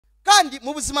kandi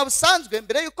mu buzima busanzwe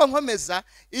mbere yuko nkomeza,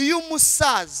 iyo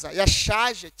umusaza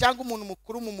yashaje cyangwa umuntu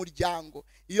mukuru mu muryango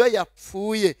iyo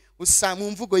yapfuye, usanga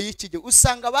mu mvugo y'iki gihe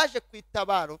usanga baje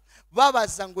kwitabaro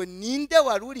babaza ngo ninde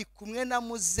wari uri kumwe na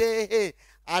muzehe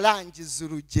arangiza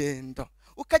urugendo,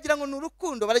 ukagira ngo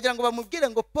n'urukundo, baragira ngo bamubwire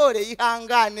ngo pole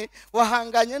yihangane,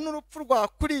 wahanganye n'urupfu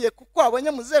rwakuriye kuko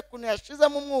wabonye muzehe kuntu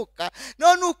yashizemo umwuka,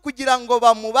 none ukugira ngo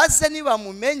bamubaze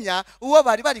nibamumenya uwo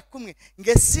bari bari kumwe,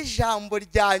 ngese ijambo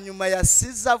rya nyuma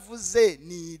yasize avuze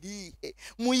ni irihe?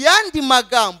 Mu yandi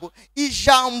magambo,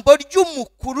 ijambo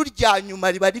ry'umukuru rya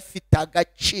nyuma riba rifite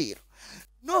agaciro.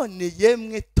 None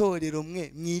yemwe torero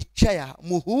mwe mwicaye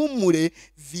muhumure,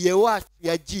 viye wacu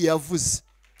yagiye avuze.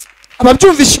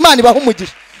 Ababyumvisha Imana ibaha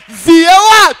umugisha. Viye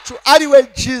wacu ari we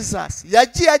Jesus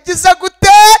yagiye agize gute?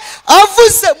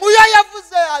 Avuze. Muyo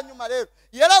yavuze hanyuma rero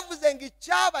yaravuze ngo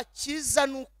icyaba cyiza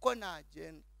nuko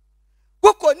nagenda,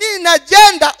 kuko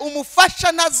ninagenda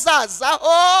umufasha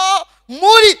nazazaho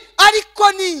muri,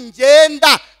 ariko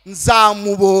ningenda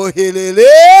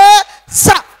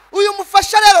nzamuboherereza. Uyu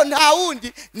mufasha rero nta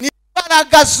wundi ni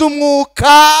imbaraga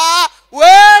z'umwuka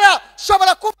wera.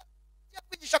 Shobora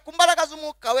kwigisha ku mbaraga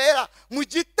z'umwuka wera mu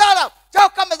gitara cyangwa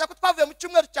kameza ko twavuye mu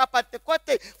cyumweru cya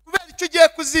Pentecote kubera icyo ugiye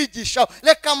kuzigishaho.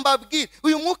 Reka mbabwire,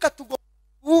 uyu mwuka tugomba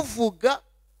kuvuga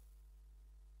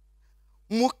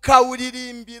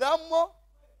mukawuririmbiramo,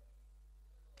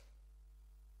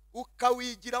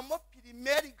 ukawigiramo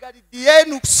primaire,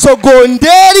 gardienne,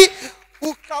 sogonderi,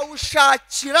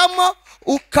 ukawushakiramo,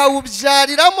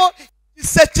 ukawubyariramo,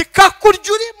 ise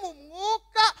kikakurya uri mu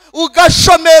mwuka,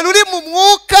 ugashomera uri mu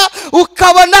mwuka,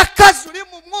 ukabona akazi uri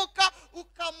mu mwuka,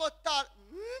 ukamotara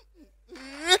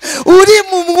uri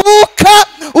mu mwuka,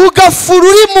 ugafura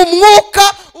uri mu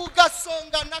mwuka,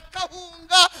 ugasonga na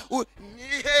kahunga,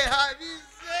 nihe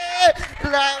habize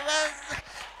rabaza,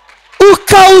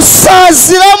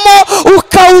 ukawusaziramo,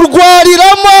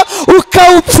 ukawurwariramo,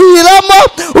 ukawupfiramo,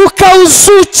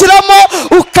 ukawuzukiramo,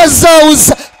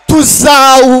 ukazawuza.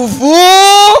 Tuzawuvu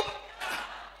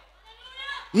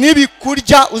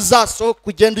nibikurya uzasohoka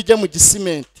ugenda ujye mu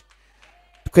gisimenti,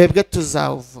 twebwe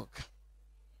tuzawuvuga.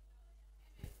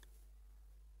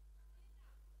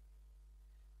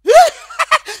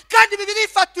 Kandi Bibiliya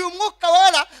ifata umwuka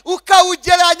wera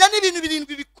ukawugeranya n'ibintu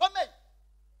birindwi bikomeye.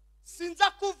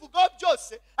 Sinza kuvuga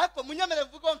byose ariko munyemere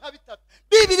mvugo nka bitatu.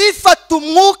 Bibiliya ifata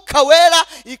umwuka wera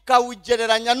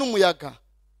ikawugereranya n'umuyaga.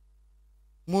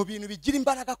 Mu bintu bigira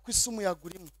imbaraga ku isi umuyaga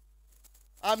urimo,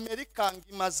 Amerika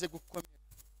imaze gukomera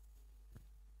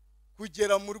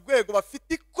kugera mu rwego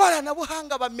bafite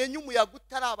ikoranabuhanga, bamenya umuyaga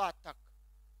utarabataka,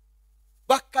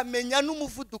 bakamenya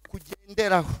n'umuvuduko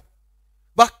ugenderaho,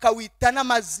 bakawita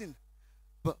n'amazina.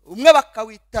 Umwe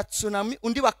bakawita tsunami,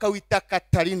 undi bakawita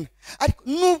Katarina. Ariko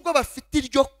nubwo bafite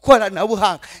iryo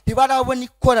koranabuhanga ntibarabona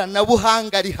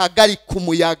ikoranabuhanga rihagarika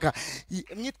umuyaga.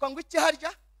 Mwitwa ngo iki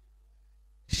harya?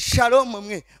 Shalom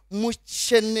mwe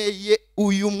mukeneye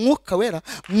uyu mwuka wera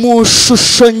mu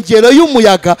shusho ngero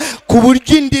y'umuyaga ku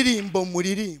buryo indirimbo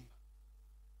muririmba.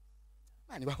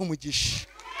 Mani baho umugisha.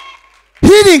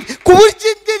 Healing ku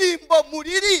buryo indirimbo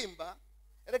muririmba.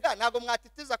 Erega ntago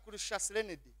mwatitiza kurusha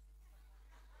serenity.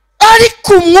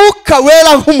 Ariko umwuka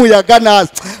wera nk'umuyaga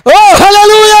naza. Oh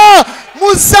haleluya!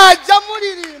 Muzajya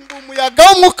muririmba umuyaga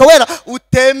w'umwuka wera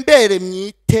utembere mu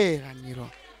iteraniro.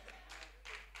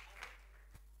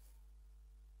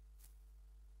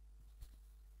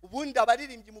 Ubundi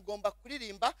abaririmbyi mugomba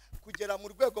kuririmba kugera mu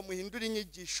rwego muhindura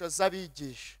inyigisho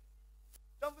z'abigisha.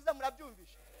 Cyamvuze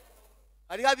murabyumvisha?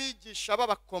 Ari abigisha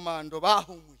b'abakomando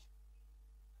bahumuye,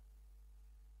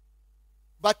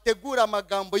 bategura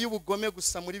amagambo y'ubugome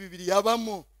gusa muri Bibiliya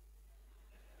yabamo.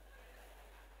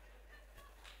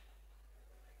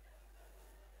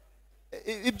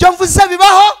 Ibyo mvuze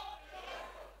bibaho,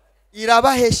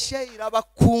 irabaheshe,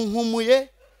 irabakunkumuye,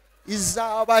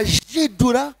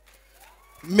 izabajidura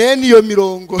meni iyo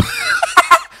mirongo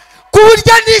ku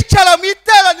buryo nicara mu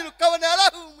iteraniro ukabona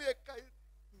yarahumuye kayi.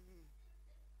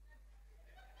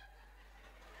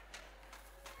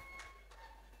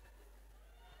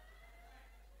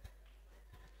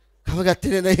 Kavuga ati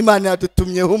na Imana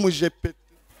yadutumyeho umujepeti.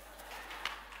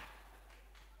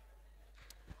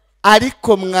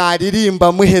 Ariko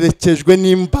mwaririmba muherekejwe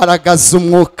n'imbaraga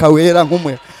z'umwuka wera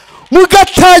nk'umwe,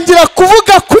 mugatangira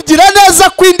kuvuga kugira neza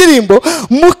kw'indirimbo,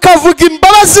 mukavuga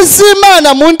imbabazi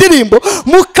z'Imana mu ndirimbo,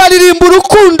 mukaririmba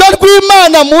urukundo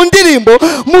rw'Imana mu ndirimbo,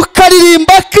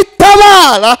 mukaririmba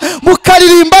kitabara,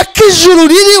 mukaririmba kijuru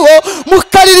ririho,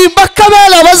 mukaririmba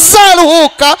kabera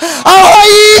bazaruhuka. Aho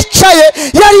yicaye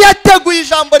yari yateguye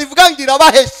ijambo rivuga ngo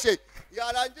irabaheshe,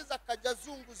 yarangiza akajya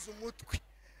azunguza umutwe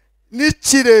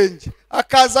n'ikirenge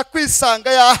akaza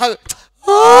kwisanga yahawe.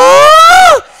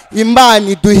 Imana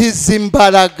iduhize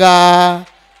imbaraga.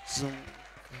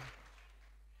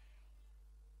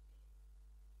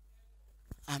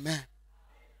 Amen.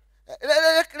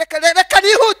 Reka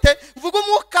nihute mvuga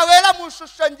umwuka wera mu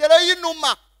shusho ngero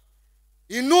y'inuma.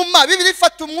 Inuma Bibiliya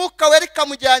ifata umwuka wera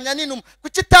ikamujyanya n'inuma.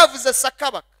 Kuki itavuze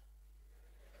sakabaka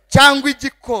cyangwa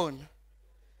igikona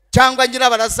cyangwa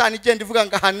nyirabarazana igenda ivuga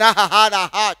ngo aha n'aha hari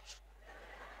ahacu,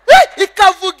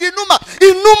 ikavuga inuma.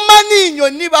 Inuma ni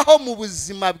inyoni ibaho mu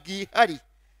buzima bwihariye,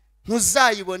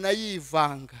 ntuzayibona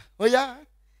yivanga, oya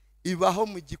ibaho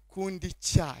mu gikundi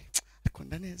cyayo. Ariko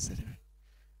ndanezerewe,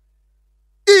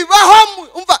 ibaho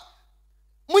umva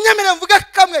munyemere mvuga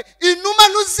kamwe, inuma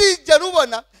ntuzigera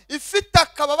ubona ifite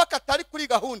akababa katari kuri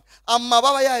gahunda.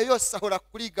 Amababa yayo yose ahora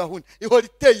kuri gahunda, ihora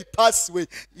iteye ipasiwe,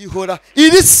 ihora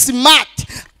iri smart.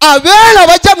 Abera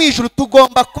bajya mu ijuru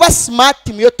tugomba kuba smart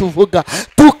mu yo tuvuga,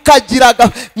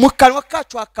 tukagiraga mu kanwa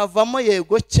kacu hakavamo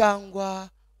yego cyangwa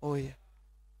oya.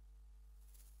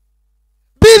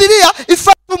 Bibiliya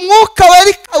ifata umwuka wera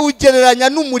ikawugereranya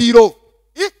n'umuriro.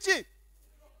 Iki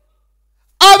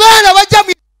abera bajya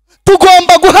mu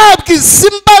tugomba guhabwa izi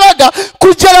mbaraga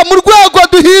kugera mu rwego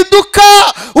duhinduka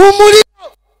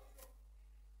umuriro.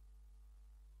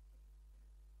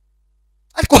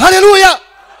 Ariko haleluya,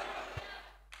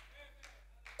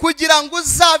 kugira ngo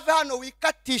uzave hano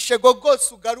wikatishe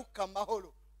gogose ugaruka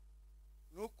amahoro,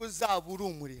 nuko uzaba uri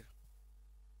umuriro.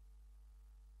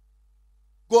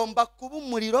 Gomba kuba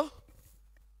umuriro,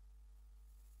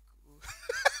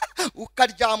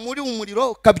 ukaryama uri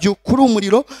umuriro, ukabyuka uri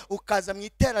umuriro, ukaza mu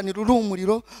iteraniro uri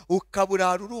umuriro,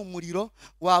 ukaburara uri umuriro,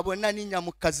 wabona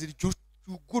n'inyamukazi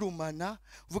ryugurumana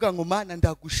uvuga ngo Mana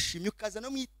ndagushimye, ukaza no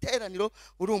mu iteraniro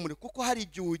uri umuriro. Kuko hari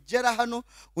igihe ugera hano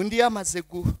undi yamaze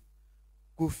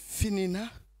gufinina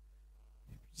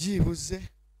byibuze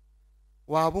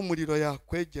waba umuriro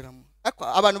yakwegeramo. Ariko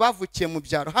abantu bavukiye mu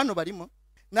byaro hano barimo.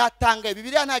 Natangaye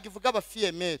Bibiliya ntabwo ivuga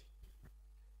abafiyemeri.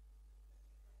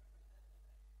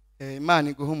 Imana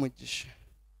iguha umugisha.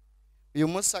 Uyu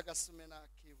munsi agasume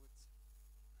nakibutse,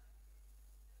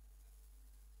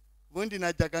 ubundi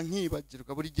najyaga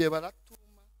nkibagirwa, buri gihe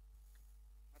baratuma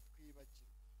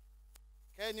atwibagirwa.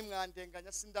 Kaye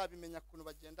nimwandenganya sindabimenya kuntu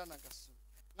bagendana agasume.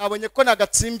 Mwabonye ko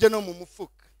nagatsimbye no mu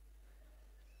mufuka.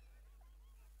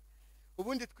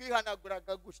 Ubundi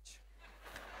twihanaguraga gutya.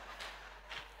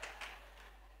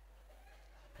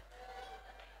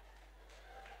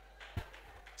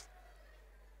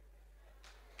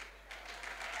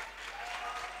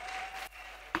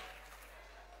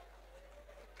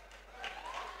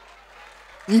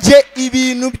 Nje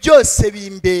ibintu byose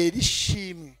bimbera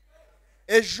ishimwe.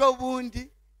 Ejo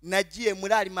bundi nagiye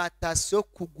muri alimentation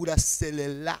kugura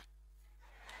selela.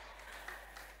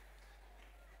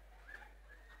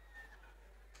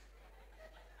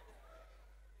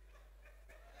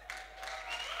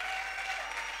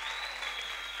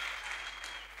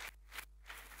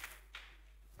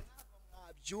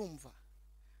 Mwabyumva,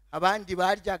 abandi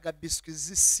baryaga biswi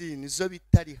z'isini zo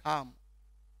bitari hamu,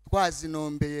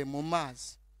 twazinombeye mu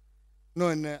mazi.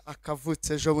 None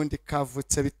akavutse ejo bundi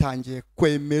kavutse bitangiye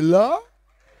kwemera,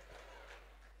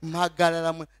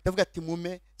 mpagarara ndavuga ati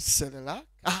mume selela.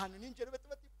 Ahantu ninjye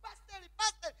bati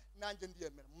pastor nanjye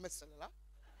ndiyemera mume selela.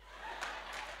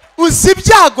 Uzi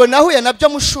ibyago nahuye nabyo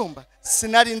mushumba,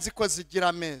 sinari nzi ko zigira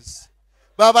amezi.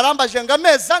 Baba barambaje ngo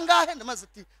amezi angahe, ndamaze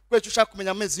ati kwecu ushaka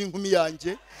kumenya amezi y'inkumi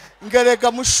yanjye.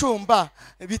 Ngerega mushumba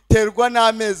biterwa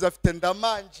n'amezi afite,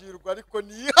 ndamanjirwa ariko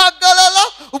nihagarara.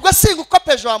 Ubwo singa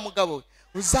ukopeje wa mugabo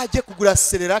uzajye kugura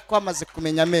selela ko amaze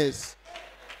kumenya amezi.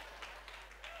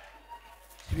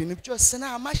 Ibintu byose ni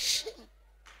amashini.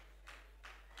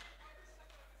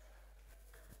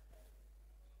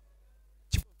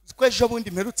 Ejo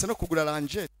bundi mperutse no kugura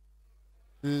ranje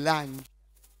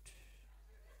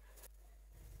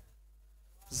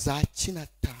za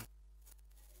kinatanu.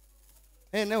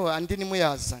 Neho andi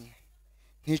nimuyazane,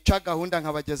 ntica gahunda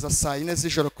nkabageza saa 4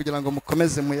 z'ijoro kugira ngo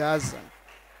mukomeze muyazane.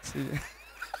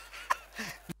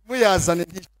 Muyazane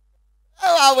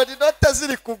abo dinote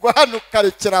ziri kugwa hano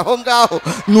ukarekera aho ngaho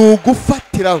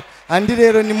nugufatiraho. Andi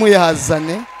rero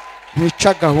nimuyazane,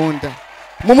 ntica gahunda.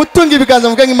 Mu mutunga ibiganza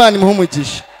mvuga ngo Imana imuhe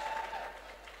umugisha.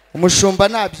 Umushumba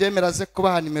nabyemera ze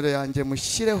kubaha nimero yanjye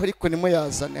mushyireho, ariko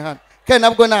nimuyazane hano. Kandi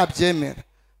nabwo nabyemera,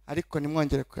 ariko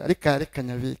nimwongere ko ariko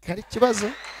yarekanyabika hari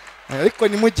kibazo. Ariko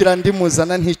nimugira ndi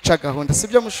muzana ntica gahunda,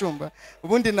 sibyo mushumba?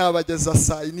 Ubundi nabageza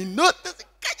saa 4 note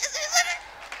zikageze.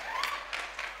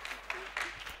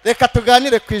 Reka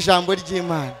tuganire ku ijambo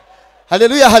ry'Imana.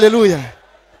 Haleluya, haleluya.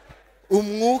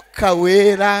 Umwuka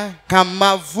wera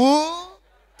nk'amavuta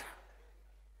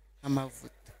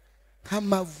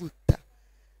nk'amavuta.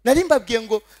 Nari mbabwiye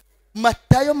ngo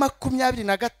Matayo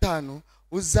 25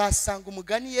 uzasanga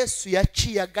umugani Yesu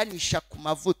yaciye aganisha ku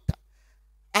mavuta,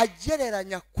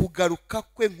 agereranya kugaruka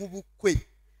kwe nk'ubukwe.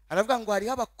 Aravuga ngo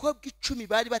hariho abakobwa 10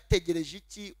 bari bategereje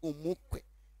iki? Umukwe.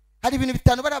 Hari ibintu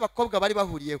bitanu bari abakobwa bari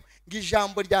bahuriyeho. Ngo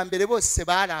ijambo rya mbere bose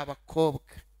bari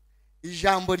abakobwa,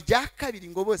 ijambo rya kabiri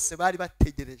ngo bose bari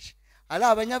bategereje, ari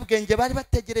abanyabwenge bari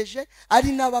bategereje,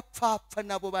 ari n'abapfapfa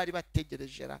nabo bari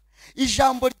bategereje.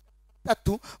 Ijambo rya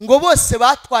gatatu ngo bose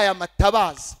batwaye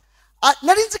amatabaza.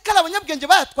 Nari nzi ko abanyabwenge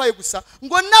bayatwaye gusa,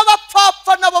 ngo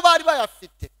n'abapfapfa nabo bari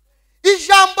bayafite.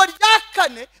 Ijambo rya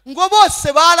kane ngo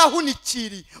bose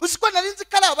barahunikiriye. Uziko nari nzi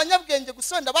ko abanyabwenge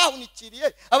gusa wenda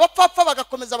bahunikiriye, abapfapfa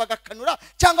bagakomeza bagakanura,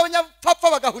 cyangwa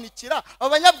abanyapfapfa bagahunikira,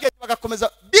 abanyabwenge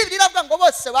bagakomeza. Bibiri iravuga ngo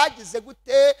bose bagize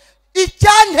gute?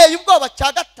 Icyanteye ubwoba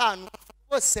cya gatanu,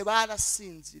 bose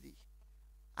barasinziriye.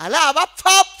 Ari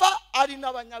abapfapfa ari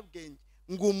n'abanyabwenge,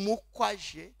 ngo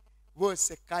umukwaje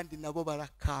bose kandi nabo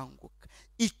barakanguka.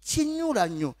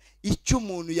 Ikinyuranyo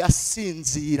icy'umuntu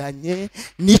yasinziranye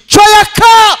nicyo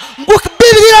yakanguka.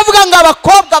 Bibiri iravuga ngo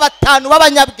abakobwa 5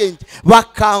 b'abanyabwenge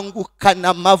bakangukana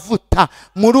amavuta.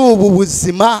 Muri ubu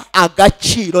buzima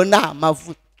agaciro ni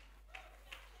amavuta.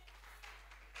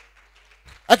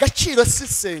 Agaciro si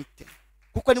sente,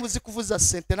 kuko niba uzi kuvuza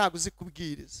sente ntabwo uzi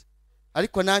kubwiriza.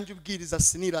 Ariko nanjye ubwiriza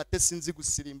sinirate, sinzi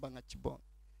gusirimba nka kibongo.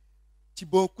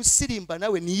 Kibongo kusirimba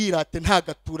nawe niyirate,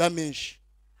 ntagatura menshi.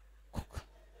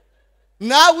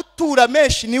 Nawe utura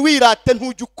menshi niwirate,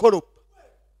 ntujye ukoropa.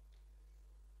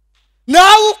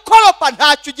 Nawe ukoropa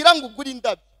ntacyo ugira ngo ugure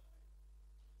indabyo.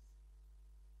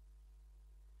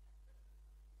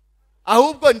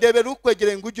 Ahubwo ndebera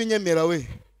ukwegereye ngo ujye unyemera we.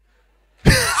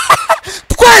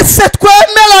 Twese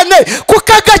twemerane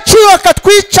kuko agaciro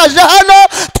katwicaje hano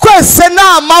twese ni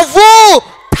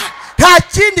amavuta. Nta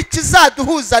kindi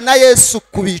kizaduhuza na Yesu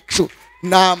ku bicu,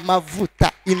 ni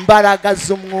amavuta, imbaraga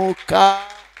z'umwuka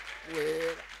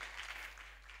wera.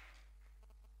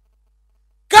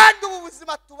 Kandi ubu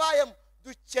buzima tubayemo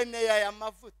dukeneye aya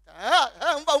mavuta.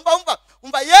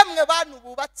 Umva yemwe bantu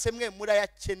bubatse mwe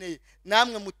murayakeneye,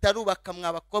 namwe mutarubaka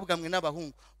mwa bakobwa mwe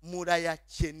n'abahungu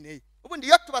murayakeneye. Ubundi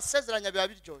iyo tubasezeranya biba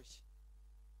biryoshye,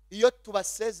 iyo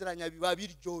tubasezeranya biba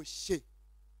biryoshye.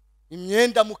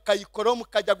 Imyenda mukayikora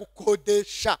mukajya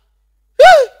gukodesha,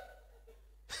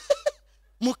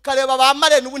 mukareba ba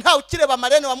marene. Ubu ntawe ukireba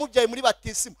marene wamubyaye muri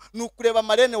batisimu, ni ukureba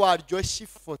marene waryoshye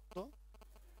ifoto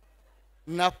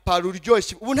na pari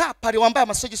uryoshye. Ubu nta pari wambaye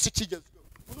amasogisi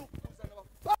ukigezweho,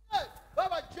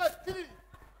 baba jetiri.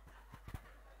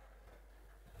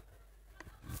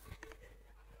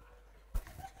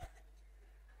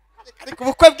 Ariko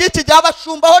ubukwe bw'iki gihe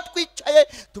abashumba aho twicaye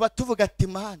tuba tuvuga ati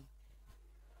Mana,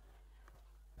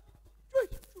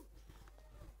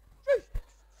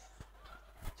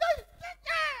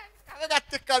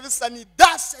 ati kabisa ni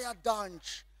dase ya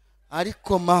danje.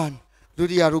 Ariko Mana,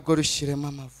 ruriya rugo rushyiremo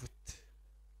amavuta.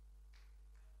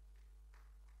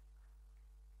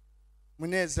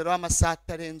 Munezero w'amasaha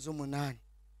atarenze 8,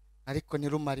 ariko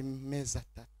nirumara amezi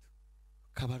 3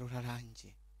 ukaba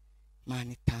rurarangiye.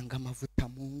 Mana itanga amavuta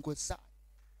mu ngo zayo.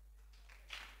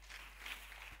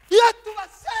 Iyo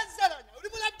tubasezeranya, uri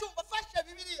murabyumva, fashe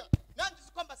Bibiliya. Nanjye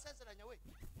uko mbasezeranya we,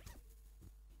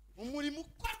 umurimo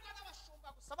ukorwa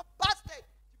n'abashumba gusaba pastor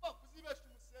kiba kuzibesha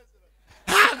umusezeranya.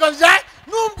 Ntabwo bya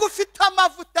nubwo ufite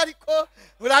amavuta, ariko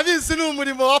urabizi ni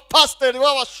umurimo wa pastor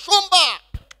w'abashumba.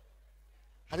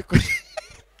 Ariko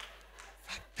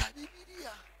fata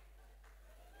Bibiliya.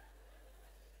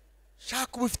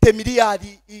 Shaka uba ufite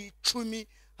miliyari 10,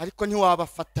 ariko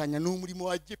ntiwabafatanya. Ni umurimo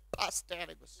wa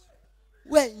gipastor gusa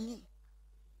wenyine.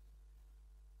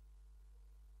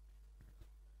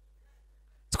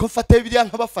 Twafata Bibiliya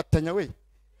nkabafatanya we.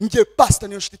 Ngiye pastor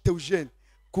niyo Pst Theogene,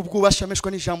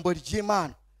 kubwubashameshwa n'ijambo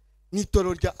ry'Imana.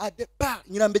 Nitoro rya Adepa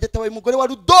Nyirambegeta wabaye umugore wa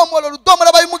Rudomo, Rudomo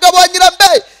rabaye umugabo wa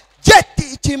Nyirambege.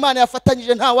 Geti icy'Imana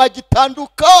yafatanyije nta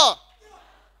wagitanduka.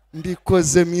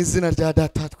 Ndikoze mu izina rya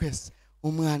Data twese,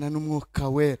 Umwana n'Umwuka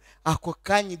wera. Ako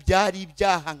kanya byari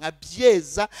ibyaha nka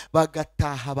byeza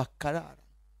bagataha bakarara.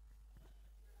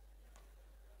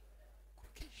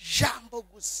 Jambo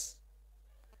gusa.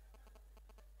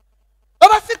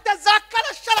 Abafite za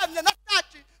karasharamye na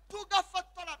taci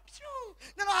tugafotora pyu.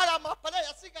 Nano hari amapara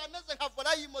yasigaye ameze nka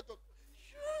vola y'imodoka.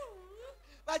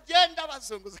 Bagenda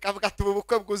bazunguza kavuga ati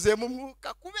ubukwe bwuzuye mu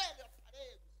mwuka kubera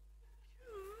parego.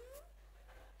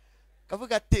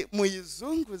 Kavuga ati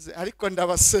muyizunguze, ariko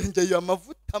ndabasengeye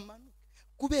amavuta manuka.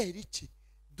 Kubera iki?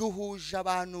 Duhuje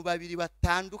abantu babiri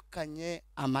batandukanye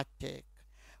amateka,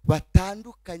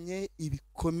 batandukanye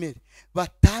ibikomere,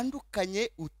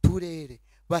 batandukanye uturere,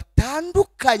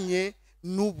 batandukanye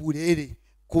n'uburere,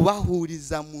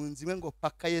 kubahuriza mu nzu imwe ngo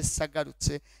paka Yesu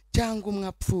agarutse cyangwa umwe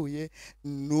apfuye,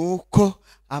 nuko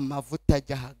amavuta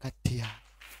ajya hagati yabo.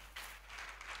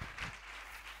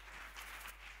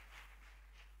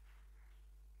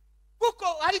 Kuko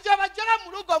hari igihe bagera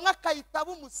mu rugo umwe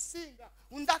akayitaba umusinga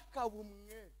undi akaba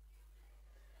umwe.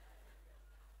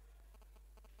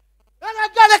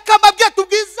 Reka mbabwiye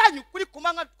tubwizanye ukuri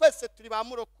kumanywa twese turi ba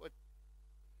murokore.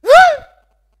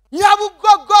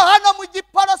 Nyabugogo hano mu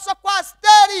Giporoso kwa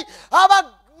Steri, aba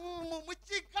mu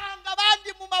Kiganga, abandi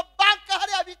mu mabanka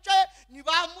hariya bicaye ni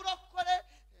ba murokore.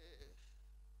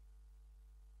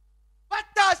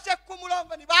 Batashe ku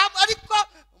murongo ni ba, ariko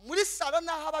muri salo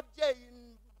naho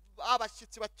ababyeyi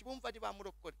abashyitsi bakibumva ari ba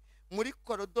murokore, muri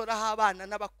korodora aho abana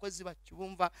n'abakozi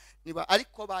bakibumva ni ba,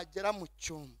 ariko bagera mu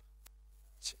cyumba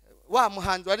wa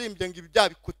muhanzi waririmbye ngo ibya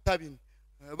bikuta bine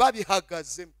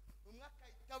babihagazemo, umwe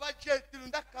akahita bajetira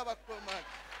undi akabakomana.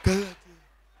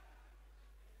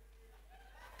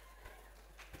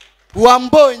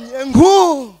 Wambonye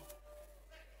nku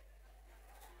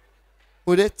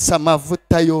uretse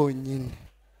amavuta yonyine.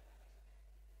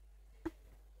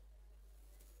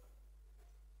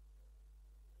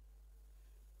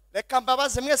 Reka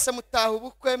mbabaze mwese mutaha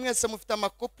ubukwe, mwese mufite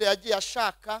amakuple yagiye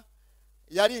ashaka,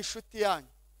 yari inshuti yanyu,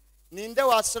 ninde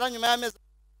wasura nyuma y'amezi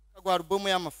akagwa album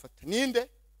y'amafoto? Ninde?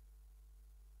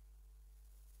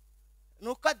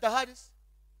 Nuko adahari se?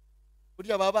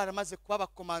 Burya baba baramaze kuba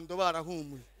abakomando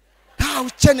barahumuye, ntawe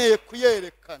ukeneye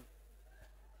kuyerekana.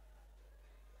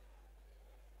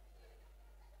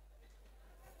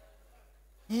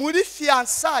 Muri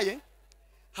fiançaye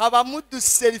habamo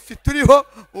uduserifi turiho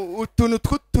utuntu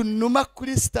tw'utunuma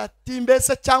kuri stati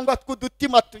mbese cyangwa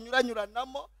tw'udutima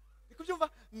tunyuranyuranamo. Nikubyumva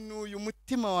n'uyu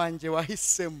mutima wanjye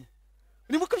wahisemo.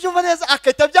 Urimo kubyumva neza,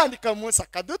 akahita byandika munsi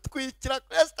akadutwikira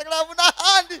kuri Instagram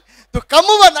n'ahandi,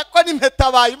 tukamubona ko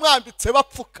n'impeta bayimwambitse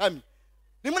bapfukamye.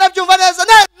 Urimo nabyumva neza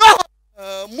no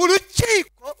mu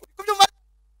rukiko. Kubyumva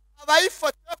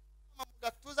abayifoto mu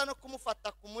gatuza no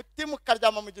kumufata ku mutima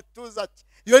ukaryama mu gituza cye,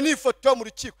 iyo ni ifoto yo mu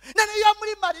rukiko. None iyo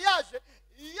muri mariage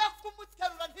iyo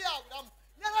kumuterura ntiyaburamo,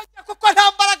 nero kuko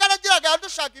nta mbaraga nagiraga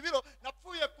yandushaga ibiro,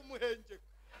 napfuye kumuhengeka.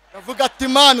 Avuga ati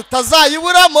Mana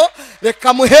utazayiburamo,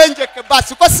 reka muhengeke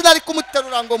basi, ko sinari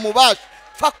kumuterura ngo mubashe,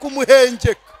 pfa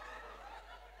kumuhengeka.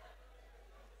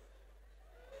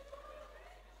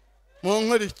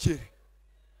 Munkurikire,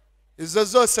 izo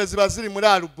zose ziba ziri muri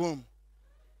album.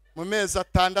 Mu mezi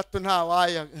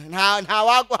 6 nta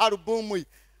wago album ye,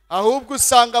 ahubwo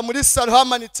usanga muri salo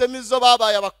hamanitsemo izo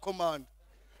babaye abakomando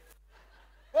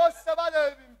bose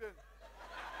bareba imbere,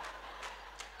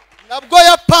 nabwo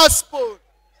ya passport.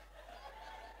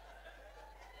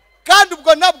 Kandi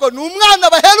ubwo nabwo ni umwana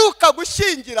baheruka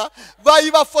gushyingira,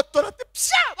 bayibafotora ati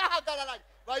psha bahagararanye,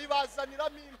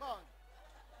 bayibazaniramo impano.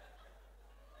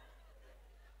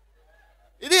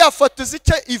 Iriya foto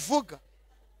zike ivuga,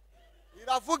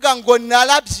 iravuga ngo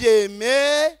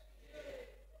narabyeme.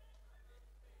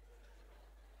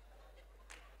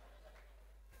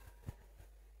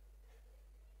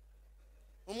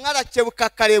 Umwe arakebuka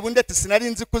akareba undi ati sinari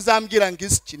nzi kuzambwira ngo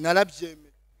iki,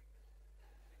 narabyeme.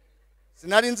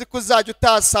 Sinari nzi kuzajya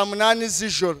utaha saa 8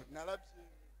 z'ijoro, narabyeme.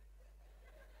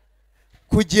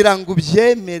 Kugira ngo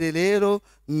ubyemere rero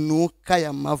nuka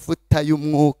aya mavuta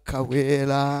y'umwuka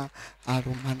wera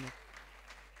arumanuka.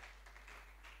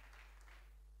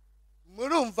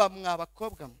 Murumva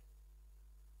mwabakobwa mwe,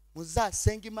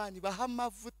 muzasenga Imana ibaha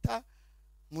amavuta,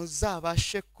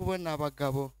 muzabashe kubona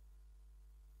abagabo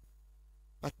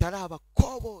batari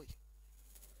abakoboye.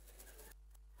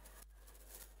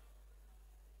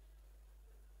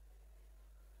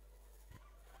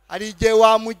 Hari igihe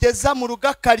wamugeza mu rugo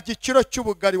akarya ikiro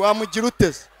cy'ubugari, wamugira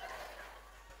uteze?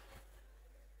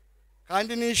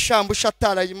 Kandi n'ishambusha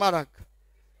atarayimaraga,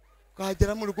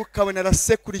 ukahagera mu rugo ukabona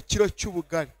arasekura ikiro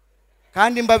cy'ubugari.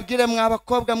 Kandi mbabwire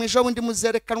mwabakobwa mwe, ejo bundi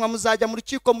muzerekanwa, muzajya mu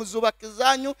rukiko muzubaka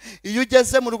izanyu. Iyo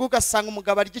ugeze mu rugo ugasanga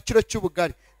umugabo arya ikiro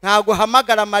cy'ubugari, ntago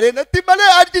hamagara Marene ati Mare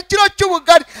arya ikiro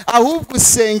cy'ubugari, ahubwo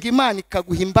usenga Imana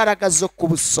ikaguha imbaraga zo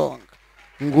kubusonga.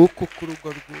 Nguko ku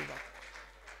rugo rwuba,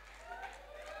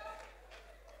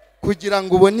 kugira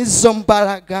ngo ubone izo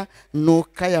mbaraga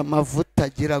nuka aya mavuta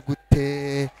agira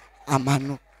gute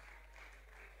amanuka.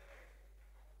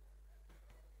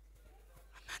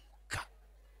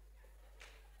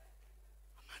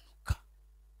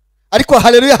 Ariko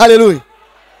haleluya haleluya,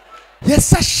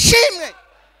 Yesu ashimwe.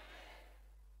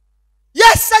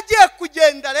 Yesu agiye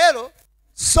kugenda rero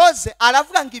soze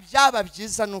aravuga ngo ibyaba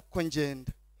byiza nuko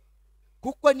ngenda,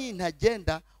 kuko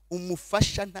nintagenda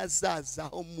umufasha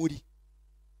ntazazaho muri,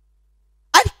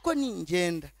 ariko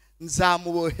ningenda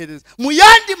nzamubohereza. Mu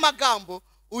yandi magambo,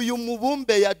 uyu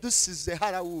mubumbe yadusize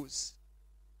harawuzi,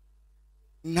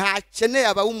 ntakeneye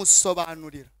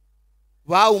abawumusobanurira,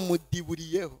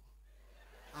 bawumudiburiyeho,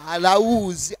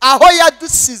 arawuzi. Aho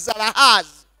yadusize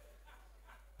arahazi,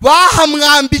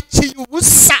 bahamwambikiye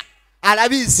ubusa,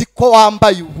 arabizi ko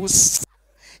wambaye ubusa.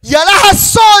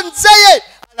 Yarahasonzeye,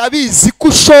 arabizi ko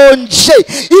ushonje.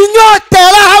 Inyota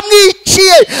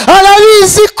yarahamwiciye,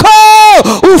 arabizi ko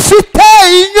ufite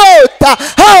inyota,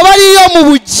 haba ariyo mu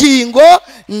bugingo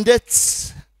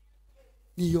ndetse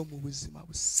niyo mu buzima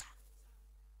busa.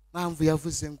 Mpamvu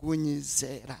yavuze ngo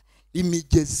unyizera,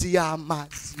 imigezi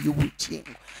y'amazi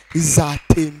y'ubugingo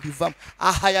izatemba ivamo.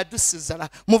 Aha yadusize,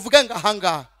 muvuge ngo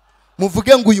ahangaha,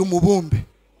 muvuge ngo uyu mubumbe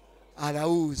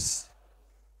arawuzi.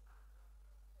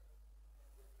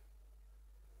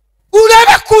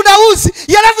 Urebe kunawuzi.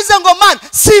 Yaravuze ngo mana,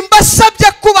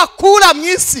 simbasabye kubakura mu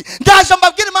isi, ndaje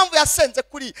mbabwire impamvu yasenze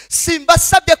kuri.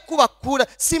 Simbasabye kubakura,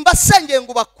 simbasengeye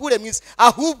ngo bakure mu isi,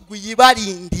 ahubwo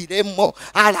yibarindiremo.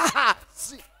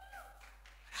 Arahazi.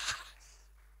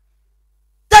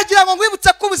 Ndagira ngo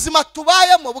ngwibutse ko ubuzima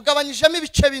tubayemo bugabanyijemo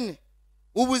ibice bine.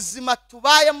 Ubuzima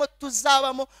tubayemo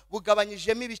tuzabamo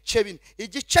bugabanyijemo ibice bine.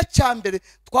 Igice cya mbere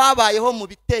twabayeho mu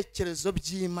bitekerezo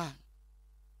by'Imana.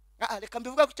 Reka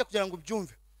mbivuga gutya kugira ngo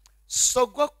ubyumve.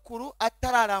 Sogokuru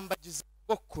atararambagiza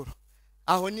sogokuru,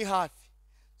 aho ni hafi.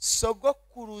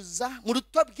 Sogokuruza mu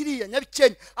rutobwiriya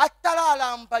Nyabikenya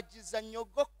atararambagiza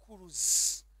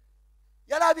nyogokuruza,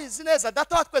 yarabizi neza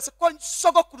data wa twese ko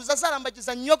sogokuruza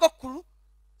azarambagiza nyogokuru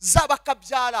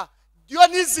zabakabyara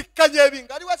Diyonizi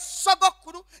Kanyebinga ariwe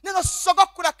sogokuru. Nino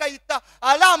sogokuru akayita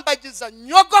arambagiza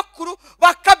nyogokuru,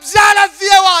 bakabyara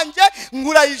vie wanje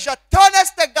Ngurayija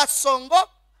Toneste Gasongo,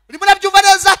 urimo nabyumva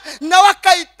neza, nawe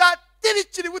akayita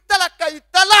Tirikiri Butara,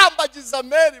 akayita arambagiza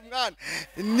Meri mwana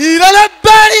Nirere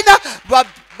Berina,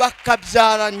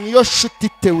 bakabyara niyo Pst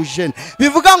Theogene.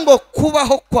 Bivuga ngo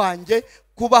kubaho kwanjye,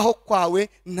 kubaho kwawe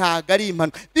ntago ari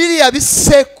impano. Biriya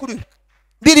bisekuru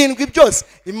birindwi byose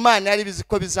Imana yari bizi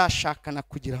ko bizashakana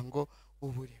kugira ngo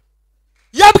ubure.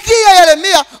 Yabwiye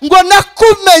Yeremiya ngo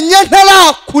nakumenye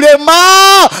ntarakurema,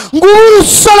 ngo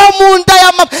urusoro mu nda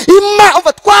ya mama.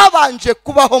 Imana twabanje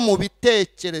kubaho mu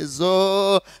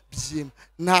bitekerezo by'Imana,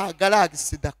 ntago ari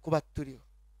agisida kuba turiho.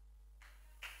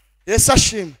 Yesu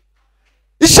ashimwe.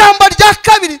 Ijambo rya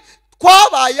kabiri,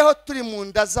 twabayeho turi mu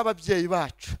nda z'ababyeyi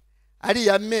bacu.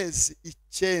 Ariya mezi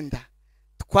 9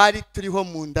 twari turiho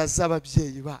mu nda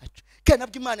z'ababyeyi bacu. Kandi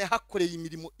nabwo Imana yahakoreye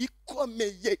imirimo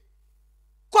ikomeye.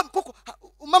 Kuko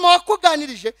mama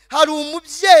wakuganirije, hari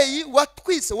umubyeyi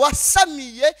watwise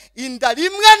wasamiye inda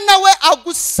rimwe nawe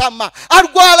agusama,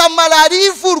 arwara malaria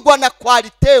ivurwa na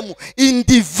kwaritemu,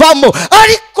 indivamo.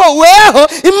 Ariko weho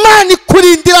Imana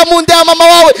ikurindira mu nda ya mama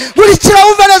wawe. Nkurikira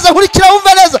wumve neza, nkurikira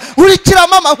wumve neza, nkurikira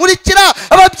mama, nkurikira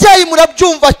ababyeyi.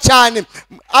 Murabyumva cyane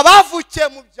abavukiye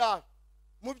mu byaro.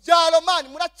 Mu byaro mani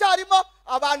muracyarimo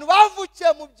abantu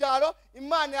bavukiye mu byaro.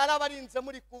 Imana yarabarinze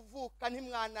muri kuvuka,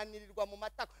 ntimwananirirwa mu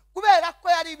matako, kubera ko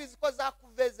yari ibizi ko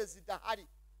zakuveze zidahari.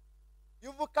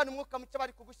 Yuvukana umwuka muke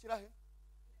bari kugushyira he.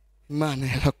 Imana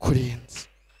yarakurinze,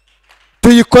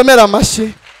 tuyikomera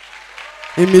amashyi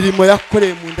imirimo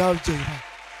yakoreye mu nda y'ababyeyi.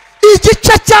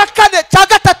 Igice cya kane cya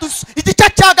gatatu, igice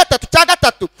cya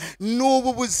gatatu ni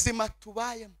ubu buzima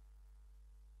tubayemo.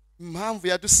 Impamvu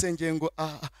yadusengeye ngo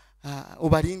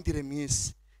ubarindire mu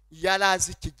isi,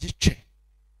 yarazi iki gice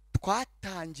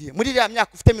twatangiye muri iriya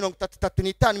myaka ufite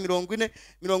 33, 40,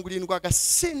 70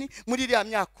 agasini. Muri iriya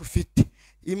myaka ufite,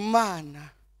 Imana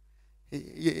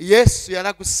Yesu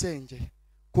yaragusengeye,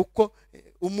 kuko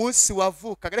umunsi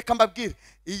wavukaga. Reka mbabwire,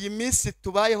 iyi minsi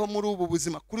tubayeho muri ubu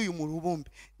buzima kuri uyu murubumbe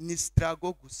ni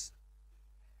struggle gusa,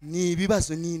 ni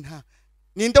ibibazo, ni nta.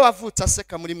 Ninde wavutse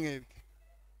aseka muri mwebwe?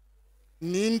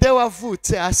 Ninde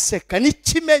wavutse aseka?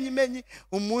 N'ikimenyimenyi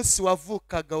umunsi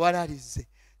wavukaga wararize.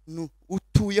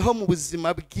 Utuyeho mu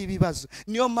buzima bw'ibibazo.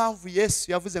 Niyo mpamvu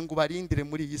Yesu yavuze ngo barindire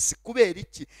muri iyi si. Kubera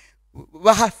iki?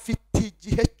 Bahafite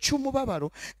igihe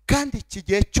cy'umubabaro, kandi iki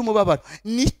gihe cy'umubabaro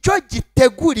nicyo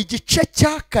gitegura igice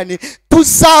cya kane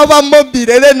tuzabamo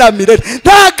mirere na mirere.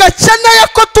 Ntago akeneye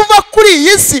ko tuva kuri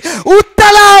iyi si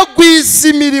utaragwiza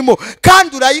imirimo,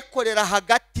 kandi urayikorera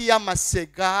hagati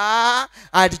y'amasega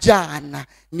aryana.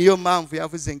 Niyo mpamvu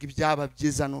yavuze ngo ibyaba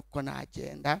byiza nuko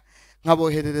nagenda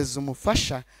nkaboherereza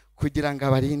umufasha kugira ngo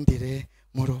abarindire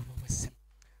muri ubu buzima.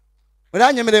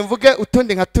 Uranyemereye mvuge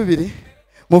utundi nka tubiri?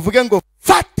 Muvuge ngo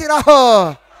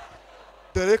fatiraho,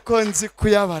 dore ko nzi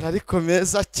kuyabara ariko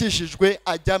meza akijijwe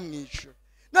ajya mu ijuru.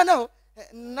 Noneho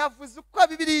navuze uko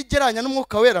Bibiliya igereranya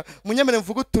n'umwuka wera. Munyemere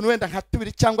mvuga utuntu wenda nka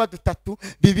 2 cyangwa 3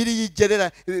 Bibiliya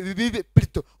igerera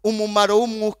umumaro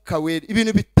w'umwuka wera,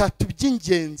 ibintu 3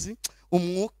 by'ingenzi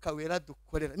umwuka wera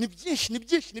dukorera. Ni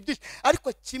byinshi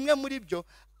ariko kimwe muri byo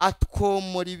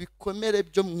atwomora ibikomere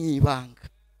byo mwibanga.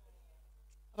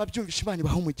 Ababyumvisha Imana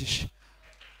ibaha umugisha.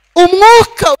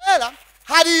 Umwuka wera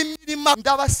hari imirimo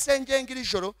ndabasengeye ngiri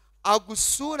joro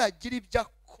agusura agira ibyo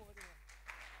akora.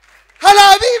 Hari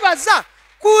abibaza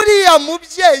kuriya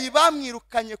mubyeyi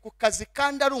bamwirukanye ku kazi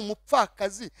kandi ari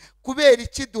umupfakazi, kubera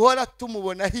iki duhora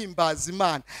tumubona himbaza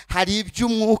Imana? Hari ibyo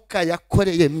umwuka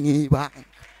yakoreye mwibanga.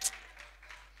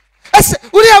 Ese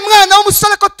uriya mwana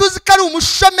w'umusore ko tuzi ko ari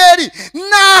umushomeri,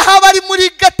 naho bari muri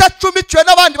gata cumiciwe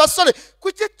n'abandi basore,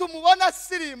 kuki tumubona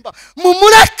sirimba?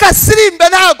 Mumureka sirimbe,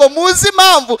 ntago muzi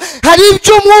impamvu. Hari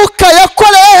ibyo umwuka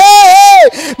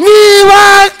yakoreye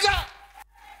mwibanga.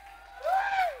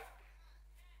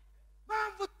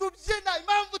 Impamvu tubyina,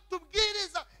 impamvu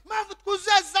tubwiriza, impamvu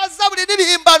twuzuza zaburi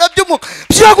n'ibihimbano by'umwuka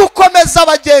byo gukomeza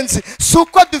abagenzi, si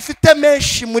uko dufite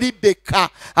menshi muri beka,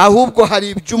 ahubwo hari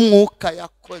ibyo umwuka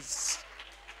yakoze.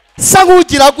 Sa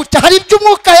nk'ugira gutya, hari ibyo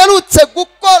umwuka yarutse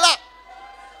gukora.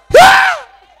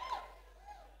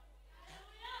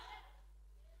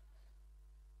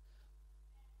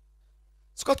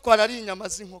 Siko twarari inyama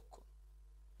z'inkoko,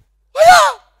 oya,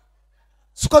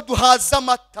 siko duhaza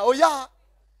amata, oya,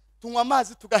 tunywa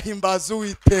amazi tugahimbaza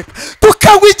Uwiteka,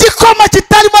 tukanywa igikoma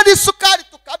kitarimo n'isukari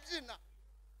tukabyina.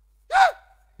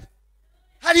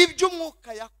 Hari ibyo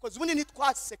umwuka yakoze. Ubundi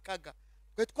ntitwasekaga,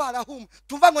 twe twarahuma,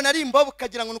 tumva ngo nari imbobo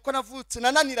ukagira ngo nuko navutse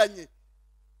nananiranye,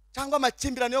 cyangwa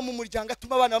amakimbirane yo mu muryango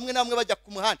atuma abana bamwe na bamwe bajya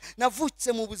ku muhanda.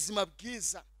 Navutse mu buzima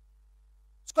bwiza,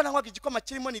 siko nanywaga igikoma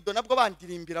kirimo nido nabwo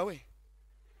bandirimbira.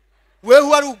 Wewe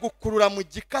wari ugukurura mu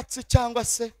gikatsi cyangwa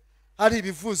se ari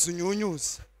ibivuza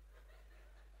unyunyuza.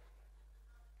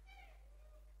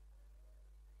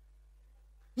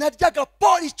 Naryaga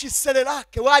poriki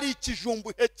serelake, wari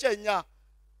ikijumbu hekenya,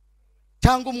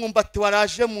 cyangwa umwumbati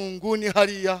waraje mu nguni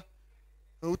hariya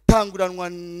utanguranwa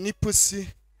n'ipusi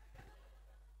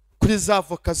kuri za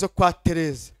voka zo kwa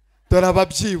Tereza. Dore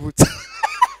ababyibutse.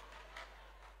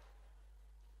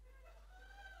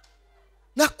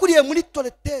 Nakuriye muri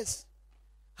toretezi.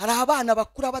 Hari abana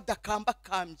bakura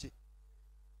badakambakambye,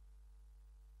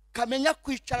 kamenya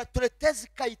kwicara toretezi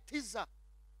kayitiza.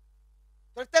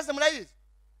 Toretezi murayizi?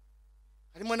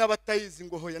 Harimo n'abatayizi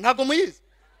ngo hoya, ntabwo muyizi.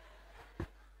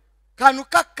 Kantu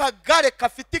k'akagare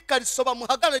kafite ikariso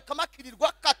bamuhagarare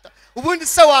kamakirirwa kata, ubundi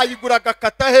se wayigura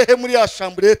agakata hehe muri ya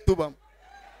shambure tubamo?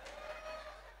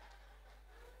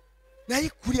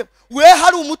 Nayikuriye. We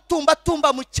hari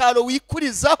umutumba mu cyaro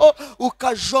wikurizaho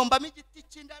ukajombamo igiti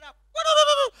cy'indara,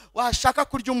 washaka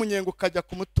kurya umunyengo ukajya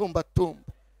ku mutumba.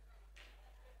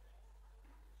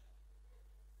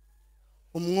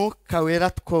 Umwuka wera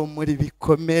twomora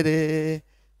ibikomere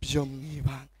byo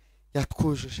mwibanga,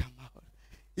 yatwujuje amahoro.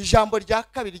 Ijambo rya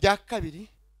kabiri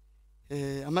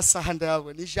amasaha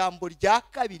ndayabona. Ijambo rya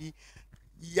kabiri,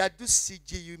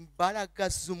 yadusigiye imbaraga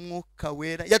z'umwuka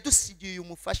wera, yadusigiye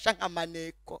umufasha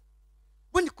nk'amaneko.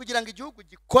 Bundi kugira ngo igihugu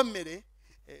gikomere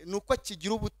nuko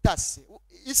kigira ubutasi.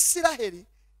 Isiraheli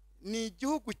ni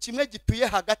igihugu kimwe gituye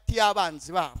hagati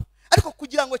y'abanzi babo, ariko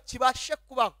kugira ngo kibashe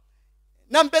kubaho,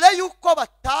 na mbere yuko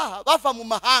bataha bava mu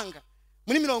mahanga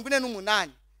muri 48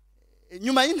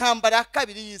 nyuma y'intambara ya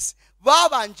kabiri y'isi,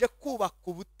 babanje kubaka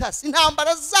ubutasi.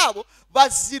 Intambara zabo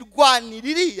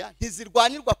bazirwaniririya,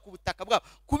 ntizirwanirwa ku butaka bwabo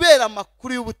kubera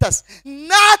amakuru y'ubutasi.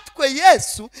 Natwe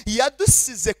Yesu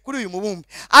yadusize kuri uyu mubumbe,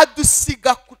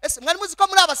 adusiga. Ese mwari muzi ko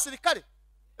muri abasirikare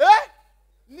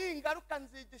ni ingaruka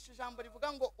nzigisha ijambo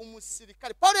rivuga ngo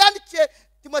umusirikare. Paulo yandikiye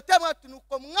Timoteyo ati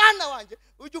nuko mwana wanjye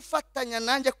ujye ufatanya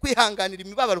nanjye kwihanganira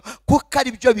imibabaro, kuko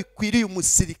ari byo bikwiriye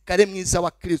umusirikare mwiza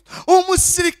wa Kristo.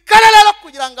 Umusirikare rero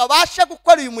kugira ngo abashe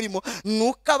gukora uyu murimo,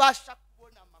 nuko abasha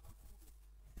kubona amakuru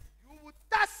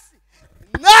y'ubutasi.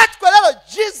 Natwe rero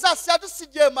Jesus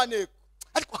yadusigiye maneko,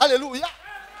 ariko haleluya,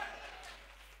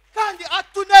 kandi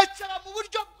atunekera mu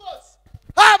buryo bwose.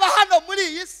 Haba hano muri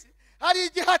iyi si hari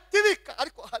igihe atibika,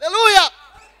 ariko haleluya,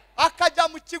 akajya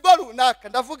mu kigo runaka,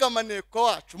 ndavuga amaneko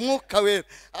wacu umwuka wera,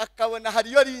 akabona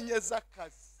hariyo rinyeza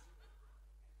akazi,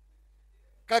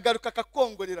 kagaruka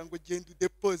akakongorera ngo genda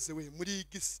udepose we muri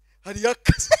igisi, hariyo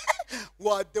akazi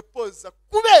wadepoza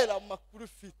kubera amakuru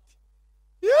ufite.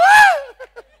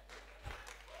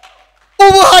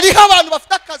 Ubu hariho abantu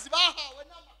bafite akazi bahawe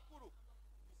n'amakuru.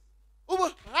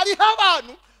 Ubu hariho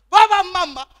abantu baba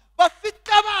mama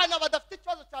bafite abana badafite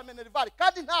ikibazo cya minervari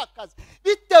kandi nta kazi,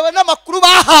 bitewe n'amakuru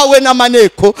bahawe na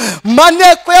maneko.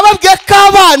 Maneko yababwiye ko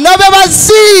abana be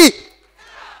bazi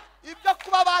ibyo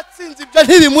kuba batsinze ibyo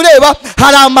ntibimureba,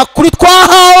 hari amakuru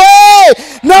twahawe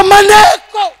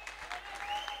n'amaneko.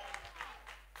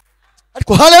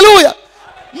 Ariko haleluya,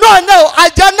 noneho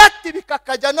ajyana ati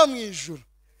bikakajya no mu ijuru,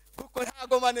 kuko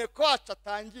ntago maneko wacu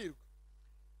atangirwa.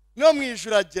 No mu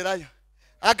ijuru agerayo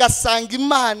agasanga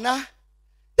Imana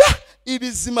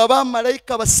ibizima,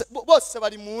 abamarayika bose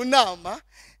bari mu nama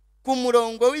ku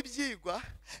murongo w'ibyigwa,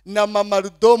 na mama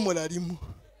Rudomo arimo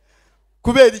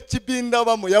kubera ikibinda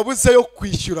bamo yabuze yo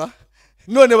kwishyura,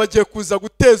 none bagiye kuza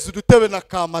guteza udutebe na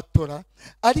kamatora,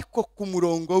 ariko ku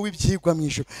murongo w'ibyigwa mu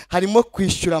ijuru harimo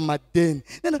kwishyura amadeni.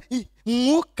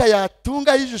 Mwuka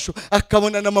yatunga y'ijisho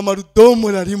akabona na mama Rudomo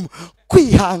arimo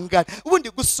kwihangana. Ubundi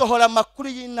gusohora amakuru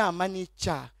y'inama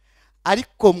n'icyaha,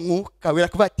 ariko mwuka wera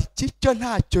kuba ati cyo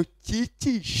ntacyo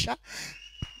cyicisha,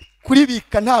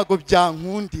 kuribika ntago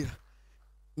byankundira.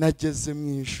 Nageze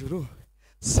mu ijuru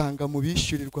sanga mu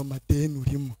bishyurirwa amadeni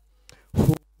urimo,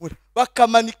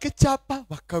 bakamanika icyapa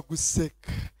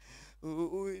bakaguseka,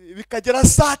 bikagera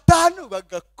saa 5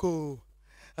 bagako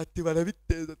ati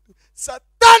barabiteza. Saa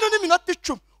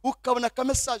 5:10 ukabona ka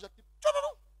message ati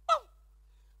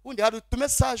undi hari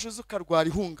utumesaje uzukarwara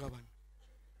ihungabana.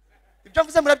 Ibyo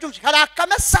mvuze murabyumva, hari aka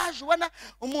message ubona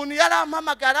umuntu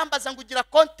yarampamagara ambaza ngo ugira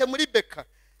konte muri beka,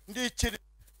 ndikiri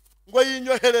ngo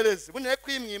yinyoherereze, buneye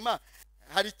kwimwima,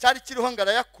 hari cyari kiriho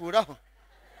ngarayakuraho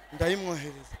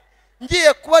ndayimwohereza.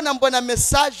 Ngiye kubona mbona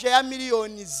message ya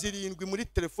miliyoni 7 muri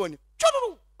telefone,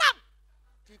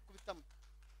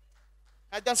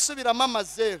 ajya nsubiramo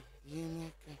amazero.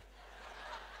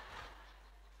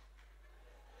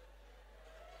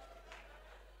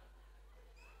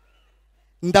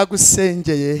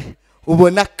 Ndagusengeye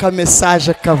ubona ka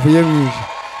message kavuye mu ijuru.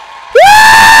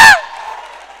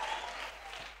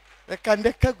 Reka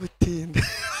ndeka gutinda,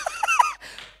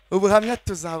 ubuhamya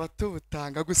tuzaba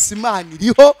tubutanga. Gusa Imana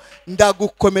iriho,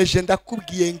 ndagukomeje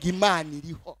ndakubwiye ngo Imana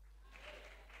iriho.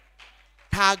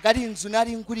 Ntago ari inzu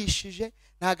nari ngurishije,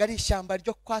 ntago ari ishyamba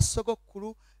ryo kwa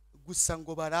sogokuru gusa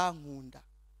ngo barankunda,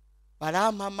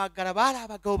 barampamagara. Bari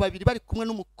abagabo babiri bari kumwe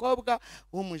n'umukobwa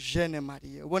w'umujene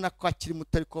Marie, ubona ko akiri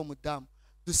muto ariko w'umudamu.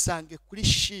 Dusange kuri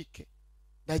shike,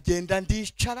 ndagenda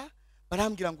ndicara,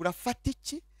 barambwira ngo urafata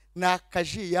iki?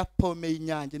 Nakaji ya pome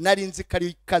y'Inyange, nari nzi kari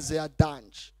ikaze ya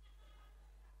danje.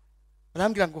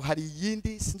 Barambwira ngo hari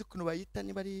yindi sinzi kuno bayita,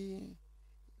 niba ari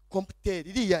komputeri.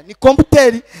 Iriya ni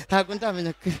komputeri, ntago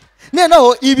ndamenya ko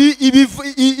noneho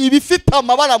ibifite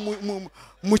amabara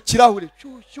mu kirahure,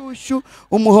 cyushyushyu,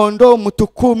 umuhondo,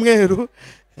 umutuku, umweru.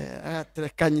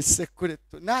 Aterekanye isekure,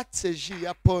 natse ji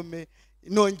ya pome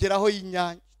nongeraho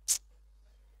y'Inyange.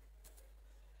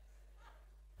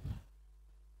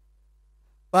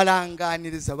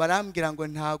 Baranganiriza barambwira ngo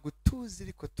ntago tuzi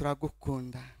ariko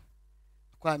turagukunda,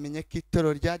 twamenye ko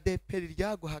itoro rya DPR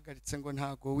ryaguhagaritse ngo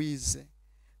ntago wize,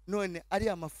 none ari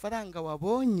amafaranga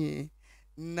wabonye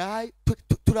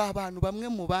turi abantu bamwe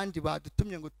mu bandi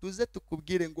badutumye ngo tuze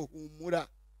tukubwire ngo humura.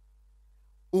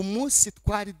 Umunsi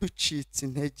twari ducitse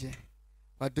intege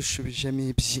wadushubijemo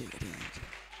ibyiringiro,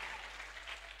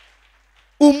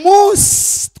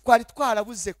 umunsi twari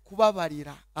twarabuze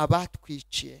kubabarira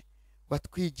abatwiciye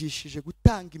watwigishije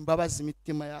gutanga imbabazi,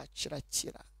 imitima yacu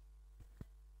irakira.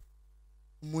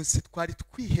 Umunsi twari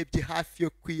twihebye hafi yo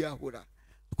kwiyahura,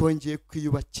 twongeye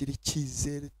kwiyubakira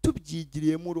icyizere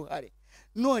tubyigiriyemo uruhare.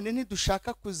 None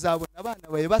ntidushaka kuzabona abana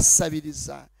bawe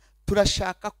basabiriza,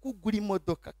 turashaka kugura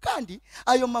imodoka, kandi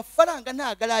ayo mafaranga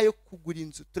ntago ari ayo kugura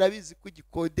inzu, turabizi ko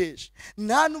ugikodesha.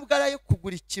 Nta nubwo ari ayo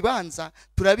kugura ikibanza,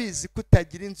 turabizi ko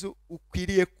utagira inzu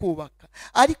ukwiriye kubaka.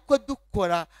 Ariko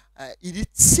dukora iri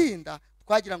tsinda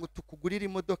twagira ngo tukugurire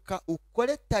imodoka,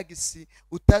 ukore tagisi,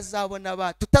 tutazabona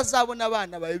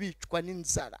abana bawe bicwa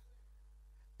n'inzara.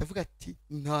 Ndavuga ati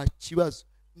nta kibazo,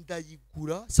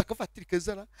 ndayigura. Sakafatiri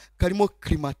kezara karimo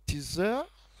climatizer,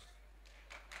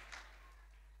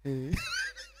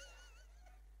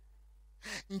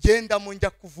 ngenda mu njya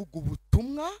kuvuga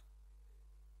ubutumwa.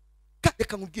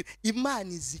 Reka nkubwire, Imana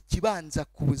izi ikibanza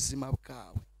ku buzima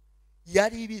bwawe.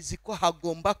 Yari ibizi ko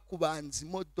hagomba kubanza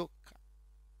imodoka,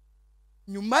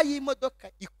 nyuma y'imodoka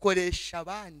ikoresha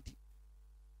abandi.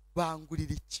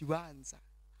 Bangurira ikibanza,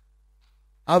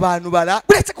 abantu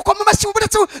uretse gukoma amashyi,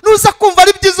 uretse nuza kumva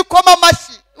ari byiza ukoma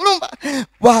amashyi, urumva?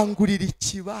 Bangurira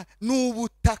ikibanza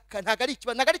n'ubutaka, ntago ari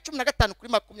ikibanza, ntago ari 15 kuri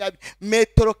 20,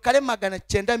 metero kare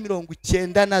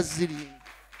 997.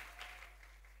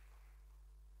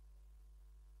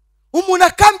 Umuntu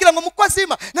akambwira ngo mukozi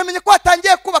Imana, namenye ko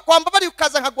watangiye kuba kwamba bari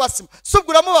ukaza nkagwasima,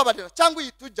 subwo uramubabarira cyangwa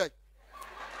uyitujyaye.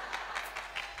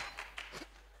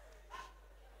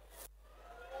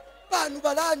 Bantu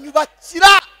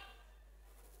baranyubakira,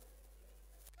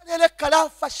 reka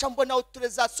ramfasha mbona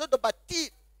autorisation de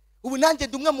bâtir. Ubu nanjye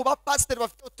ndi umwe mu bapasiteri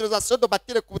bafite autorisation de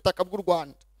bâtir ku butaka bw'u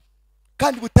Rwanda,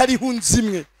 kandi butari hunzi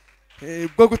imwe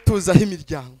bwo gutuzaho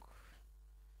imiryango.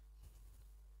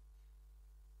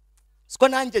 Siko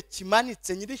nanjye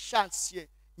kimanitse nyiri chantier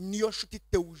niyo nshuti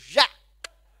Theogene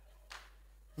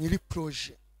nyiri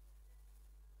projet.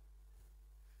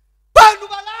 Bantu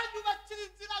baranyubakira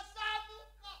inzira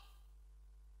zamuka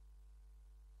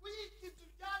kuyikinzu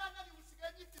byaranari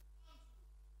usigaye gifite.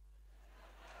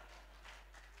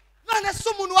 None se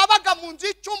umuntu wabaga mu nzu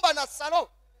y'icyumba na salo,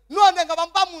 none nkaba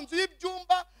mba mu nzu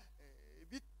y'ibyumba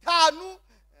bitanu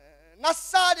na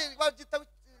sale bagita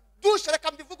dushe,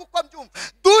 reka mbivuga uko mbyumva,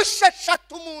 dushe 3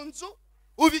 mu nzu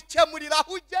ubikemurira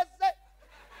aho ugeze.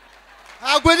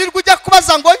 Ntabwo nirirwa ujya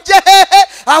kubaza ngo nge hehe,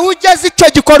 aho ugeze icyo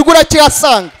gikorwa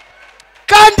urakihasanga.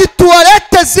 Kandi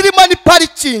tuwarete zirimo ni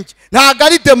parking, ntabwo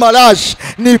ari demarage,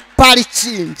 ni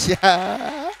parking.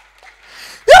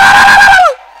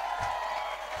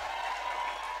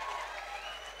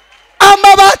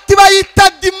 Amabati bayita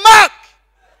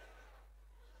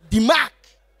dimak.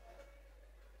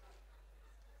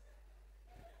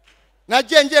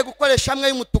 Nagiye ngiye gukoresha amwe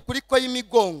y'umutuku ariko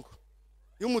y'imigongo.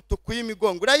 Y'umutuku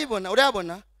y'imigongo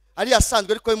urayabona ari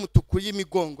yasanzwe ariko y'umutuku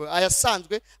y'imigongo,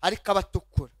 ayasanzwe ariko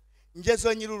abatukura.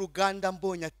 Ngezo nyiri uruganda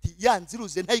mbonye ati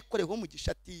yanziruze ntayikoreho mu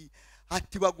gishati,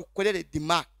 ati bagukorere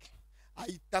dimak.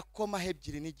 Ahita koma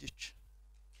 2 n'igice,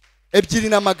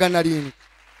 2,700.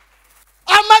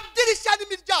 Amadirishya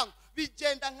n'imiryango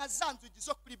bigenda nka zanzugi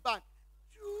zo kuri banki.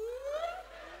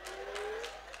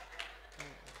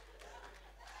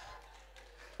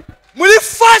 Muri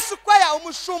fasi kwa ya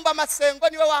umushumba Masengo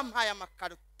niwe wampaye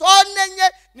amakaro tone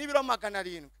enye n'ibiro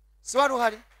 700. Si wari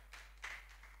uhari?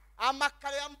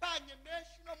 Amakaro yambanye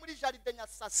menshi no muri jaride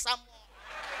Nyasasamo.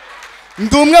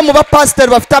 Ndi umwe mu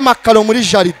bapasiteri bafite amakaro muri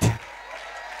jaride.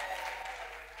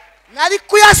 Nari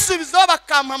kuyasubizaho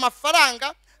bakampa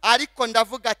amafaranga, ariko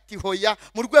ndavuga ati hoya,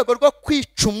 mu rwego rwo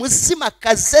kwica umuzima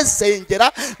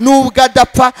kazezengera nubwo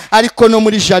adapfa, ariko no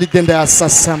muri jaride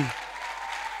ndayasasamo.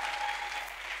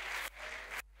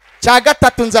 Cya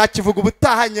gatatu nzakivuga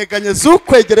ubutaha, nyeganyeza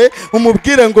ukwegere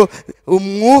umubwire ngo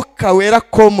umwuka wera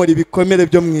komora ibikomere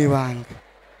byo mwibanga.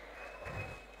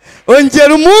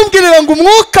 Ongera umumbwirire ngo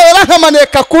umwuka wera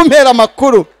nkamaneka kumpera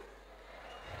amakuru.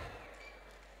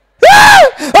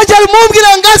 Ongera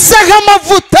umumbwirire ngo ase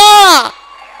nk'amavuta.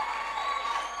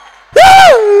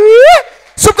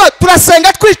 Subwo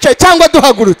turasenga twicaye cyangwa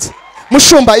duhagurutse?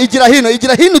 Mushumba igira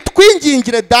hino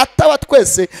twingingire data wa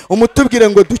twese umutubwire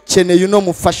ngo dukeneye uno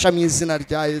mufasha mu izina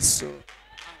rya Yesu.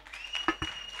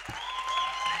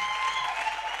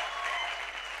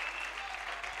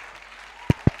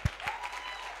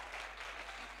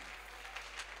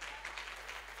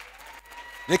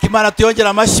 Reka Imana tuyongera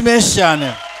amashyi menshi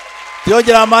cyane,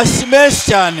 tuyongera amashyi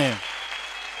menshi cyane.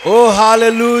 Oh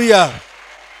haleluya.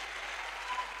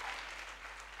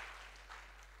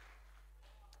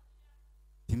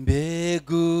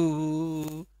 Imbegu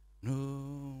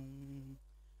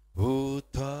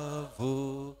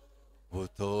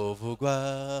butovugwa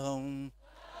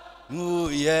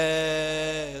nguye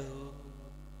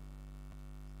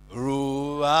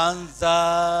rubanza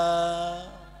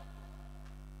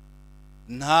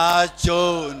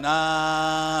ntacyo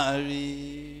nari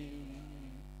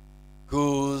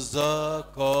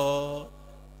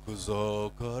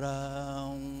kuzokora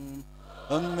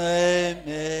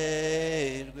amemerwe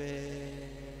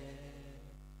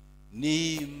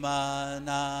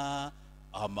n'Imana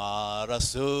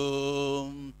amaraso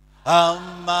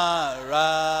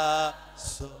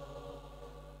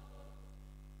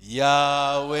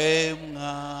yawe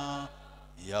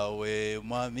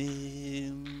mwami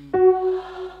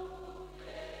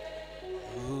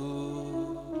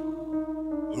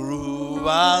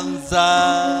urubanza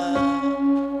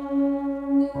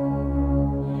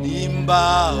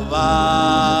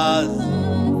imbabazi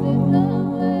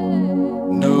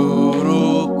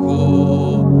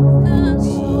n'urukundo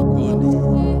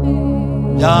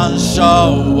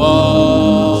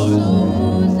byanshoboje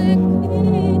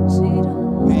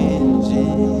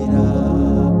kwinjira.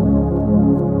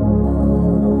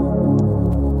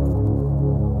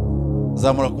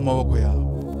 Zamura ku maboko yawe.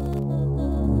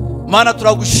 Mana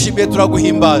turagushimiye,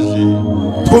 turaguhimbaje,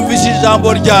 twumvise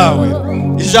ijambo ryawe,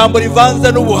 ijambo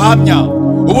rivanze n'ubuhamya,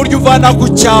 uburyo uvana ku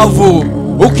cyavu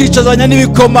ukicazanya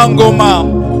n'ibikomangoma,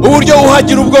 uburyo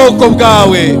uhagira ubwoko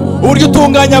bwawe, uburyo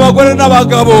utunganya abagore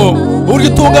n'abagabo, uburyo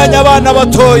utunganya abana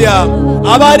batoya,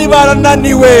 abari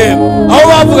barananiwe aho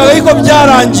bavugaga yuko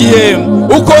byarangiye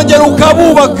ukongera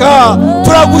ukabubaka.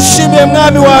 Turagushimiye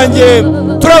mwami wanjye,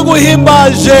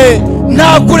 turaguhimbaje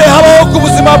nta kure habaho ku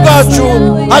buzima bwacu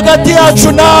hagati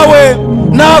yacu nawe,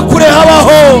 nta kure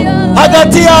habaho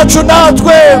hagati yacu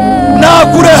natwe, nta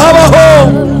kure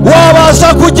habaho.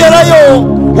 Wabasha kugerayo,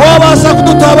 wabasha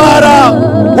kudutabara,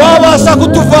 wabasha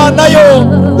kutuvanayo,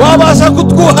 wabasha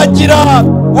kutwuhagira,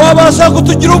 wabasha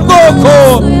kutugira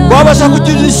ubwoko, wabasha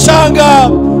kugira ishanga.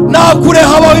 Nta kure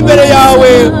habaho imbere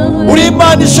yawe. Uri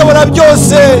Imana ishobora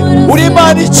byose, uri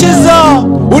Imana ikiza,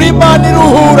 uri Imana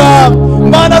iruhura.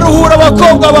 Mana, ruhura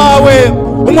abakobwa bawe.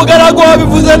 Umugaragu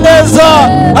wabivuze neza,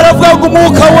 aravuga ngo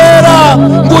umwuka wera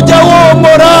ngo ujya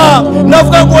womora.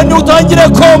 Navuga ngo nutangire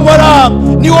komora,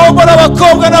 niwomora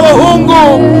abakobwa n'abahungu,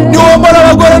 niwomora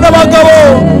abagore n'abagabo.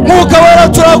 Mwuka wera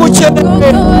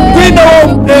turagukeneye, ngwino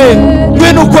womore,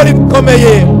 ngwino ukora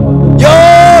ibikomeye. Yo,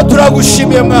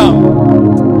 turagushimiye Mwami,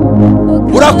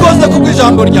 urakoze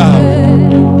kubw'ijambo ryawe.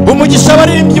 Umugisha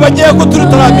abaririmbyi bagiye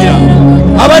kuturutaramira,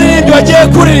 abaririmbyi bagiye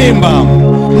kuririmba.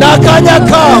 N'akanya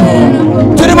kabo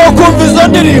turimo kumva izo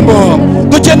ndirimbo,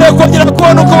 dukeneye kongera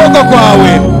kubona ukuboko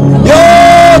kwawe. Yo,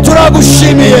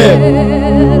 turagushimiye,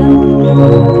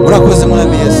 urakoze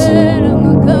Mwami Yesu.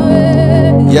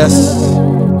 Yes,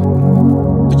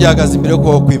 tugihagaze imbere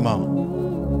y'ukuboko kw'Imana,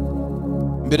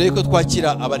 mbere y'uko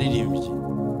twakira abaririmbyi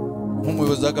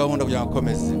nk'umuyobozi wa gahunda kugira ngo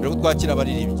akomeze. Mbere y'uko twakira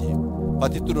abaririmbyi,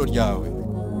 fata ituro ryawe.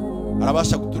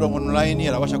 Arabasha gutura online,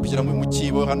 arabasha gushyira mu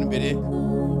kibo hano imbere,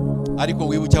 ariko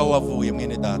wibuke aho wavuye.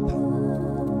 Mwene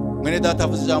data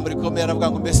avuze ijambo rikomeye,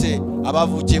 aravuga ngo mbese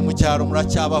abavukiye mu cyaro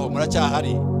muracyabaho,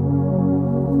 muracyahari.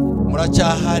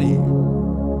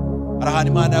 Hari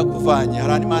ahantu Imana yakuvanye, hari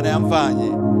ahantu Imana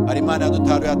yamvanye, hari Imana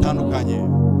yadutaruye hatandukanye.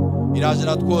 Iraje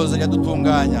iratwoza,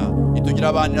 iradutunganya, itugira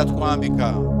abantu,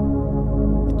 iratwambika,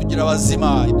 itugira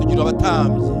abazima, itugira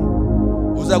abatambyi.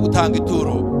 Uza gutanga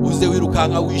ituro, uze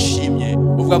wirukanka wishimye,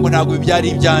 uvuga ngo ntabwo byari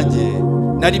ibyanjye,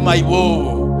 nari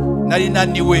mayibobo, nari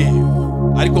naniwe,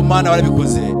 ariko Mana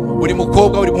warabikoze. Buri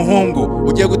mukobwa, buri muhungu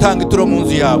ugiye gutanga ituro mu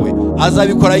nzu yawe,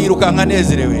 azabikora yirukanka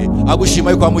anezerewe,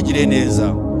 agushima yuko wamugiriye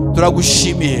neza.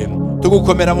 Turagushimiye,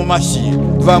 tugukomera mu mashyi,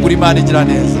 tuvangura Imana igira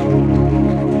neza.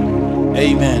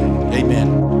 Amen, amen.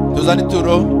 Tuzane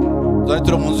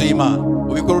ituro mu nzu y'Imana,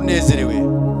 ubikora unezerewe,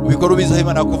 ubikora ubizi aho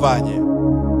Imana yakuvanye.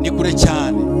 Ni kure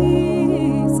cyane,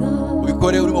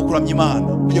 ubikore urimo kuramya Imana,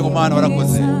 uvuge ngo Mana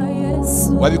warakoze,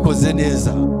 wabikoze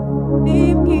neza.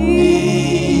 Ni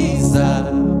mwiza,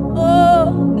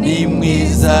 ni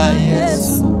mwiza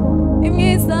Yesu, ni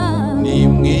mwiza, ni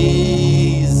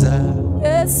mwiza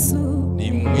Yesu,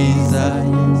 ni mwiza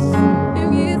Yesu, ni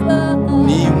mwiza,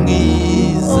 ni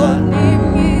mwiza, ni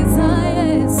mwiza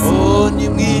Yesu, oh ni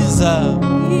mwiza,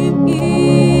 ni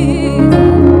mwiza,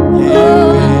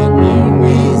 yewe ni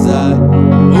mwiza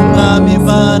Umwami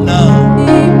Imana,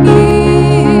 ni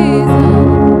mwiza,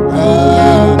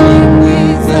 oh ni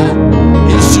mwiza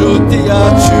inshuti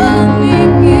yacu.